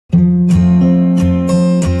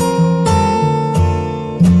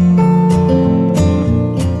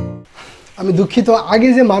আমি দুঃখিত, আগে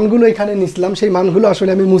যে মানগুলো এখানে নিছিলাম সেই মানগুলো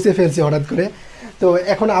আসলে আমি মুছে ফেলছি হঠাৎ করে। তো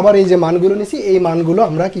এখন আবার এই যে মানগুলো নিছি এই মানগুলো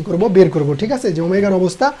আমরা কি করব, বের করব। ঠিক আছে, যে ওমেগার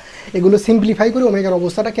অবস্থা এগুলো সিম্পলিফাই করে ওমেগার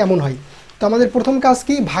অবস্থাটা কেমন হয়। তো আমাদের প্রথম কাজ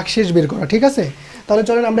কি, ভাগশেষ বের করা। ঠিক আছে, তাহলে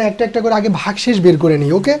চলেন আমরা একটা একটা করে আগে ভাগশেষ বের করে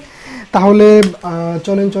নিই। ওকে, তাহলে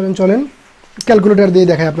চলেন ক্যালকুলেটর দিয়ে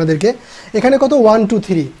দেখাই আপনাদেরকে। এখানে কত 1 2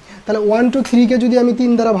 3, তাহলে 1 2 3কে যদি আমি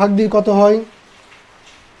 3 দ্বারা ভাগ দিই কত হয়,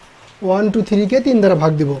 1 2 3কে 3 দ্বারা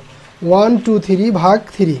ভাগ দিব, 1 2 3 ভাগ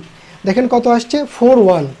 3, দেখেন কত আসছে 4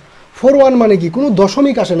 1। 4 1 মানে কি, কোনো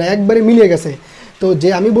দশমিক আসে না, একবারে মিলে গেছে। তো যে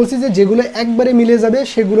আমি বলছি যে যেগুলো একবারে মিলে যাবে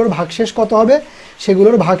সেগুলোর ভাগশেষ কত হবে,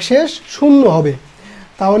 সেগুলোর ভাগশেষ 0 হবে।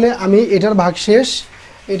 তাহলে আমি এটার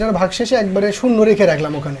ভাগশেষে একবারে 0 রেখে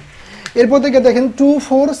রাখলাম ওখানে। এরপর থেকে দেখেন 2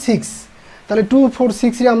 4 6, তাহলে 2 4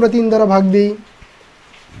 6 আমরা 3 দ্বারা ভাগ দিই,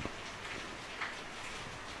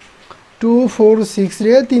 2 4 6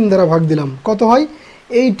 রে 3 দ্বারা ভাগ দিলাম, কত হয়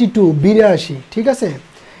 82, 82। ঠিক আছে,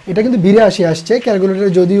 এটা কিন্তু 82 আসছে ক্যালকুলেটরে,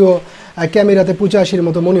 যদিও ক্যামেরাতে 85-র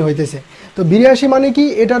মতো মনে হইতেছে। তো 82 মানে কি,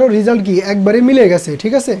 এটারও রেজাল্ট কি একবারে মিলে গেছে।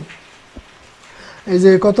 ঠিক আছে, এই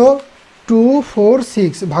যে কত 2 4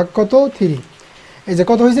 6 ভাগ কত 3, এই যে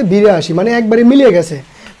কত হয়েছে 82, মানে একবারে মিলে গেছে।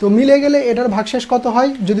 তো মিলে গেলে এটার ভাগশেষ কত হয়,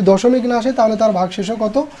 যদি দশমিক না আসে তাহলে তার ভাগশেষও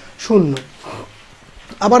কত 0।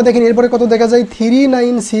 আবার দেখেন এরপরে কত দেখা যায়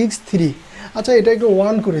 3963। আচ্ছা এটা একটু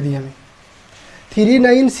 1 করে দিই আমি,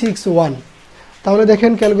 3961। তাহলে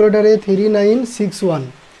দেখেন ক্যালকুলেটারে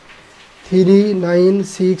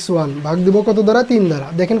 3961 ভাগ দিব কত দ্বারা, 3 দ্বারা,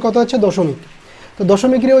 দেখেন কত হচ্ছে দশমিক। তো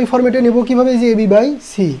দশমিকের ওই ফরম্যাটে নেব কীভাবে, যে এবি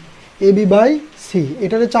বাই সি,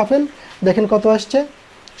 এটারে চাপেন, দেখেন কত আসছে,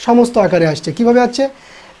 সমস্ত আকারে আসছে। কিভাবে আসছে,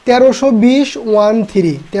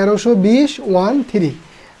 1320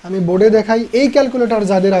 আমি বোর্ডে দেখাই। এই ক্যালকুলেটর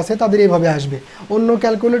যাদের আছে তাদের এইভাবে আসবে, অন্য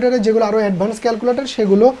ক্যালকুলেটরে যেগুলো আরও অ্যাডভান্স ক্যালকুলেটর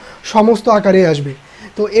সেগুলো সমস্ত আকারে আসবে।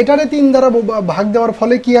 তো এটারে 3 দ্বারা ভাগ দেওয়ার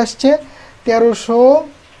ফলে কি আসছে,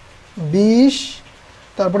 1320,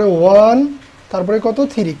 তারপরে 1, তারপরে কত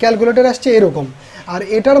 3, ক্যালকুলেটর আসছে এরকম। আর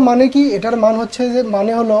এটার মানে কি, এটার মান হচ্ছে যে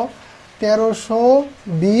মানে হলো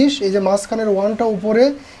 1320, এই যে মাঝখানের 1টা উপরে,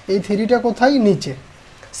 এই 3টা কোথায়, নিচে।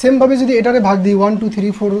 সেমভাবে যদি এটারে ভাগ দিই 1 2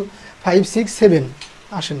 3 4 5 6 7,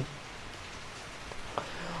 আসেন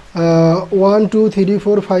 1 2 3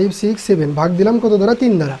 4 5 6 7 ভাগ দিলাম কত দ্বারা,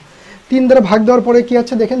 3 দ্বারা। 3 দ্বারা ভাগ দেওয়ার পরে কি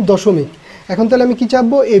আছে দেখেন দশমিক। এখন তাহলে আমি কি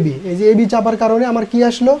চাপবো, এবি। এই যে এবি চাপার কারণে আমার কি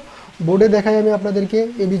আসলো, বোর্ডে দেখাই আমি আপনাদেরকে,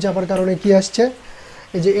 এবি চাপার কারণে কি আসছে।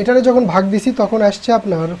 এই যে এটারে যখন ভাগ দিছি তখন আসছে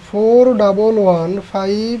আপনার 4 1 1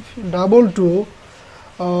 5 2 2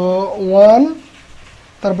 1,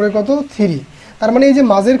 তারপরে কত 3। তার মানে এই যে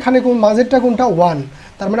মাঝেরটা কোনটা 1,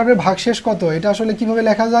 তার মানে আপনার ভাগশেষ কত, এটা আসলে কিভাবে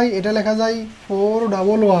লেখা যায়, এটা লেখা যায় 4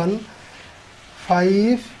 1 1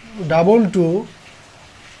 5 2 2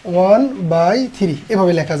 1/3,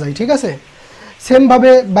 এভাবে লেখা যায়। ঠিক আছে,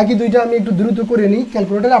 সেমভাবে বাকি দুইটা আমি একটু দ্রুত করে নিই,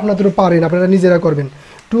 ক্যালকুলেটারে আপনাদেরও পারেন, আপনারা নিজেরা করবেন।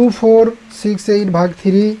 2 4 6 8 ভাগ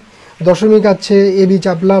 3, দশমিক আছে, এবি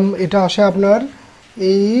চাপলাম, এটা আসে আপনার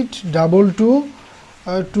 8 2 2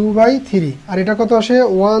 2/3, আর এটা কত আসে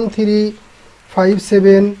 1 3 5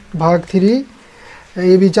 7 ভাগ 3,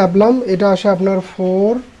 এবি চাপলাম, এটা আসে আপনার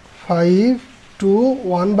 4 5 2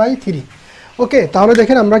 1/3। ওকে, তাহলে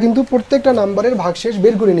দেখেন আমরা কিন্তু প্রত্যেকটা নাম্বারের ভাগশেষ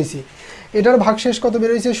বের করে নিছি। এটার ভাগশেষ কত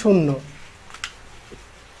বের হয়েছে, 0।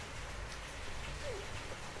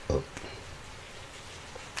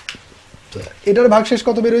 এটার ভাগশেষ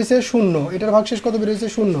কত বের হয়েছে, 0। এটার ভাগশেষ কত বের হয়েছে,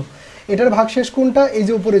 0। এটার ভাগশেষ কোনটা, এই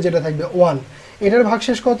যে উপরে যেটা থাকবে 1। এটার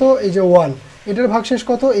ভাগশেষ কত, এই যে 1। এটার ভাগশেষ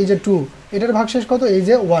কত, এই যে 2। এটার ভাগশেষ কত, এই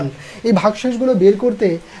যে 1। এই ভাগশেষগুলো বের করতে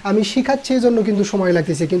আমি শিখাচ্ছি এই জন্য কিন্তু সময়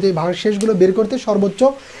লাগতেছে, কিন্তু এই ভাগশেষগুলো বের করতে সর্বোচ্চ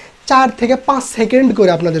 4 থেকে 5 সেকেন্ড করে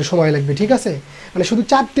আপনাদের সময় লাগবে। ঠিক আছে, মানে শুধু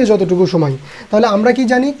চারটে যতটুকু সময়। তাহলে আমরা কি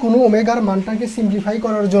জানি, কোনো ওমেগার মানটাকে সিম্পলিফাই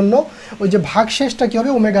করার জন্য ওই যে ভাগশেষটা কী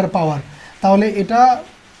হবে, ওমেগার পাওয়ার। তাহলে এটা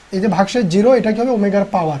এই যে ভাগশেষ 0, এটা কী হবে, ওমেগার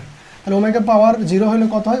পাওয়ার। তাহলে ওমেগার পাওয়ার 0 হলে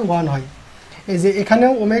কত হয়, 1 হয়। এই যে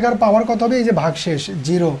এখানেও ওমেগার পাওয়ার কত হবে, এই যে ভাগশেষ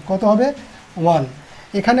 0 কত হবে 1।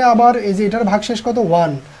 এখানে আবার এই যে এটার ভাগশেষ কত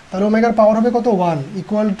 1, তাহলে ওমেগার পাওয়ার হবে কত 1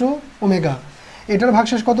 ইকুয়াল টু ওমেগা। এটার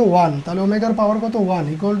ভাগশেষ কত 1, তাহলে ওমেগার পাওয়ার কত 1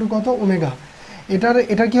 ইকুয়াল টু কত ওমেগা।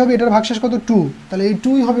 এটার কি হবে, এটার ভাগশেষ কত 2, তাহলে এই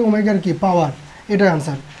 2ই হবে ওমেগার কি পাওয়ার, এটার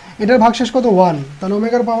আনসার। এটার ভাগশেষ কত 1, তাহলে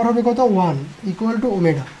ওমেগার পাওয়ার হবে কত 1 ইকুয়াল টু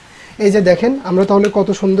ওমেগা। এই যে দেখেন আমরা তাহলে কত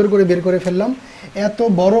সুন্দর করে বের করে ফেললাম। এত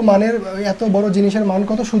বড় জিনিসের মান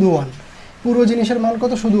কত, শুধু 1। পুরো জিনিসের মান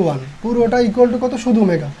কত, শুধু 1। পুরোটা ইকুয়াল টু কত, শুধু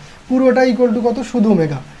ওমেগা। পুরোটা ইকুয়াল টু কত, শুধু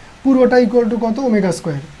ওমেগা। পুরোটা ইকুয়াল টু কত, ওমেগা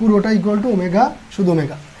স্কোয়ার। পুরোটা ইকুয়াল টু ওমেগা, শুধু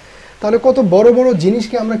ওমেগা। তাহলে কত বড় বড়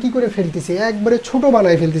জিনিসকে আমরা কি করে ফেলতেছি, একবারে ছোট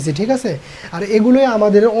বানায় ফেলতেছি, ঠিক আছে। আর এগুলোই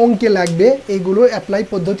আমাদের অঙ্কে লাগবে, এইগুলো অ্যাপ্লাই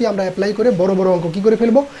পদ্ধতি আমরা অ্যাপ্লাই করে বড় বড় অঙ্ক কী করে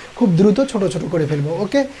ফেলবো, খুব দ্রুত ছোট ছোট করে ফেলবো।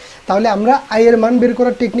 ওকে, তাহলে আমরা আয়ের মান বের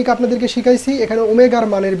করার টেকনিক আপনাদেরকে শিখাইছি, এখানে ওমেগার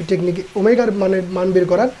মানের টেকনিক, ওমেগার মান বের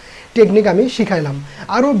করার টেকনিক আমি শিখাইলাম।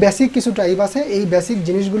 আরও বেসিক কিছু টাইপ আছে, এই বেসিক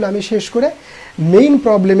জিনিসগুলো আমি শেষ করে মেইন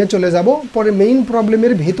প্রবলেমে চলে যাব, পরে মেইন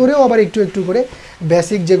প্রবলেমের ভিতরেও আবার একটু একটু করে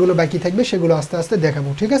বেসিক যেগুলো বাকি থাকবে সেগুলো আস্তে আস্তে দেখাবো,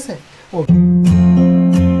 ঠিক আছে। ওকে।